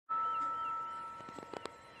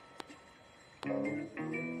Welcome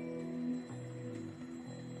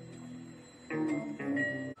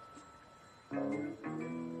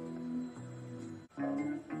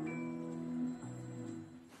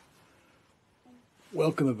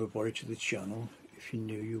everybody to the channel. If you're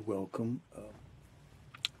new, you're welcome.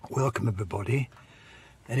 Welcome everybody.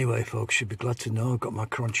 Anyway folks, you'll be glad to know I've got my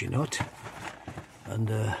crunchy nut, and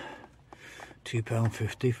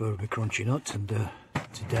 £2.50 for my crunchy nut, and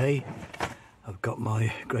today I've got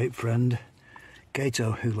my great friend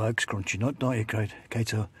Kato, who likes crunchy nut, don't you,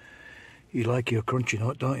 Kato? You like your crunchy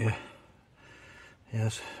nut, don't you?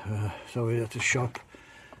 Yes, so we have to shop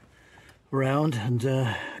around, and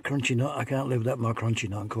crunchy nut, I can't live without my crunchy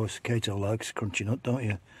nut. Of course, Kato likes crunchy nut, don't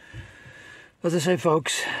you? As I say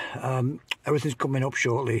folks, everything's coming up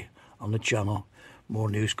shortly on the channel. More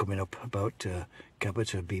news coming up about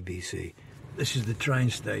CHACTH BBC. This is the train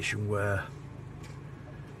station where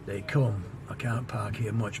they come. I can't park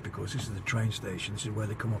here much because this is the train station. This is where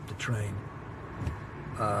they come up the train,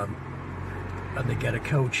 and they get a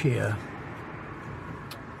coach here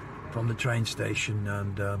from the train station,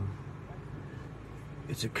 and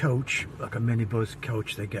it's a coach, like a minibus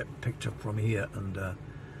coach. They get picked up from here, and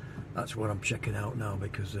that's what I'm checking out now,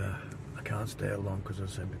 because I can't stay long, because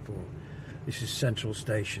as I said before, this is Central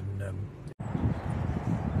Station.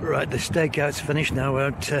 Right, the stakeout's finished now. We're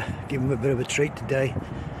out to give him a bit of a treat today.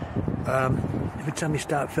 Every time you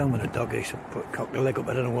start filming a dog, he's cocked the leg up.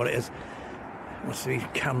 I don't know what it is. Must be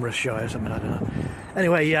camera shy or something, I don't know.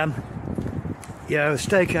 Anyway, yeah, the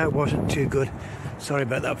stakeout wasn't too good. Sorry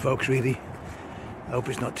about that folks, really. I hope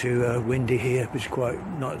it's not too windy here. It's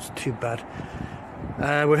not too bad.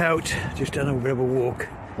 We're out just on a bit of a walk,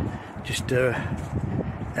 just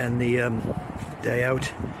end the day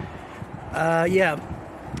out. Yeah,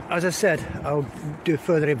 as I said, I'll do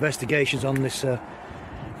further investigations on this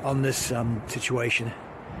situation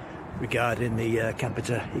regarding the CHACTH.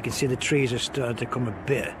 You can see the trees are starting to come a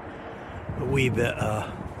wee bit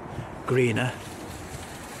greener.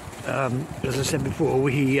 As I said before,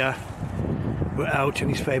 we're out in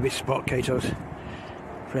his favourite spot, Kato's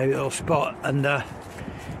favourite little spot, and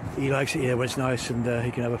he likes it here when it's nice, and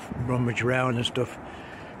he can have a rummage around and stuff.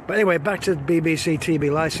 But anyway, back to the BBC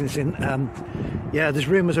TV licensing. Yeah, there's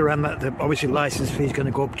rumours around that obviously licence fee is going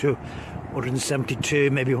to go up to 172,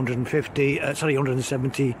 maybe 150. Sorry,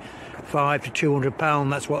 175 to 200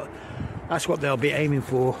 pound. That's what they'll be aiming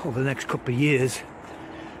for over the next couple of years.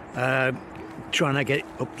 Trying to get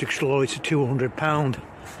up to close to 200 pound.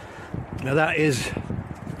 Now that is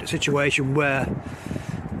a situation where,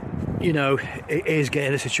 you know, it is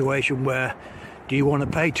getting a situation where, do you want to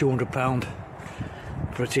pay £200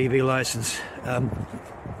 for a TV licence?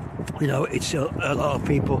 You know, it's a lot of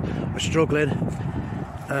people are struggling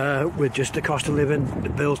with just the cost of living, the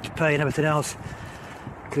bills to pay and everything else,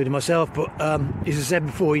 including myself. But as I said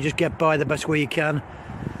before, you just get by the best way you can,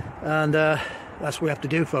 and that's what we have to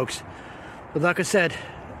do, folks. But like I said,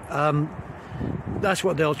 that's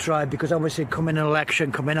what they'll try, because obviously coming an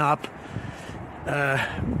election coming up,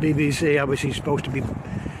 BBC obviously is supposed to be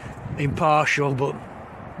impartial, but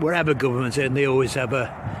wherever government's in, they always have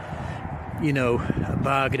a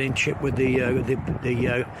bargaining chip with the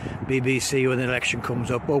BBC when the election comes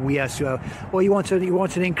up. Oh yes, well you want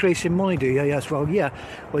an increase in money, do you? Yes, well yeah.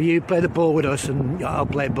 Well, you play the ball with us and I'll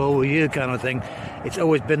play ball with you, kind of thing. It's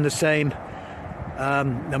always been the same,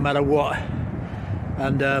 no matter what.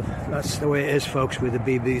 And that's the way it is, folks, with the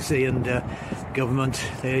BBC and government.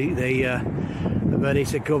 But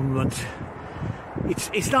it's a government.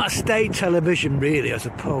 It's not a state television, really, I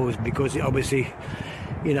suppose, because obviously,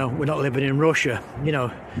 you know, we're not living in Russia. You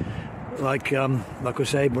know, like I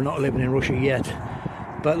say, we're not living in Russia yet.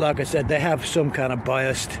 But like I said, they have some kind of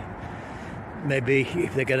bias. Maybe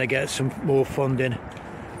if they're going to get some more funding.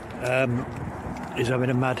 He's having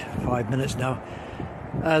a mad 5 minutes now.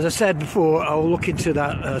 As I said before, I'll look into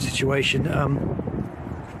that situation.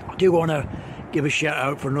 I do want to give a shout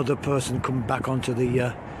out for another person coming back onto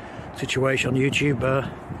the situation on YouTube.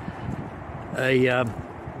 A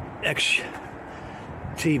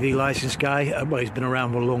ex-TV license guy. Well, he's been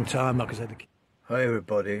around for a long time, like I said. Hi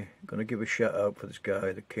everybody, I'm going to give a shout out for this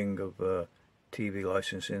guy, the king of TV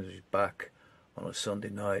licensing. He's back on a Sunday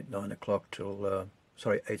night, 8 o'clock till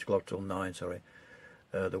 9, sorry.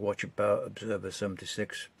 The Watch About Observer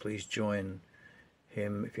 76. Please join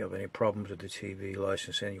him if you have any problems with the TV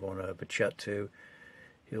licensing you want to have a chat to.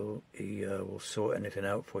 He will sort anything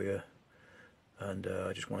out for you. And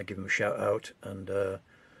I just want to give him a shout out, and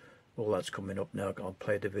all that's coming up now. I'll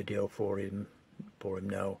play the video for him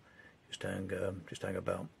now. Just hang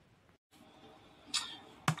about.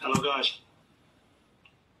 Hello guys.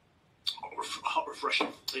 Hot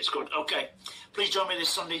refreshing. It's good. Okay, please join me this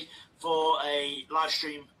Sunday for a live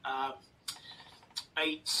stream,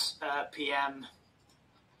 8 p.m.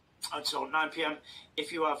 until 9 p.m.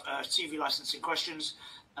 If you have TV licensing questions,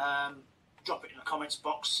 drop it in the comments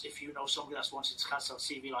box. If you know somebody that's wanted to cancel a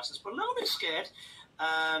TV license but a little bit scared,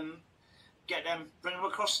 bring them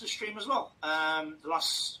across the stream as well. The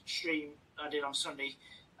last stream I did on Sunday,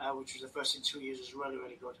 which was the first in 2 years, was really,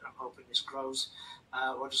 really good. I'm hoping this grows.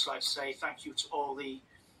 I'd just like to say thank you to all the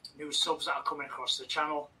new subs that are coming across the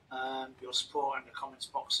channel. Your support and the comments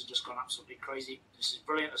box has just gone absolutely crazy. This is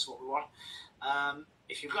brilliant. That's what we want.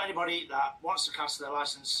 If you've got anybody that wants to cancel their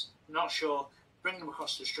license, not sure, bring them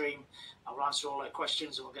across the stream. I will answer all their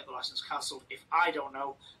questions and we'll get the license cancelled. If I don't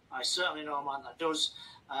know, I certainly know a man that does,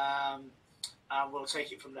 and we'll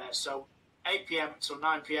take it from there. So 8 p.m. till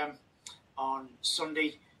 9 p.m. on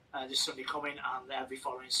Sunday, this Sunday coming, and every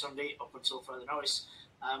following Sunday up until further notice.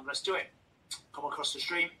 Let's do it. Come across the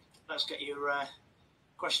stream. Let's get your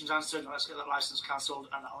questions answered. Let's get that license cancelled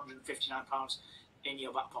and £159 in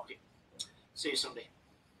your back pocket. See you Sunday.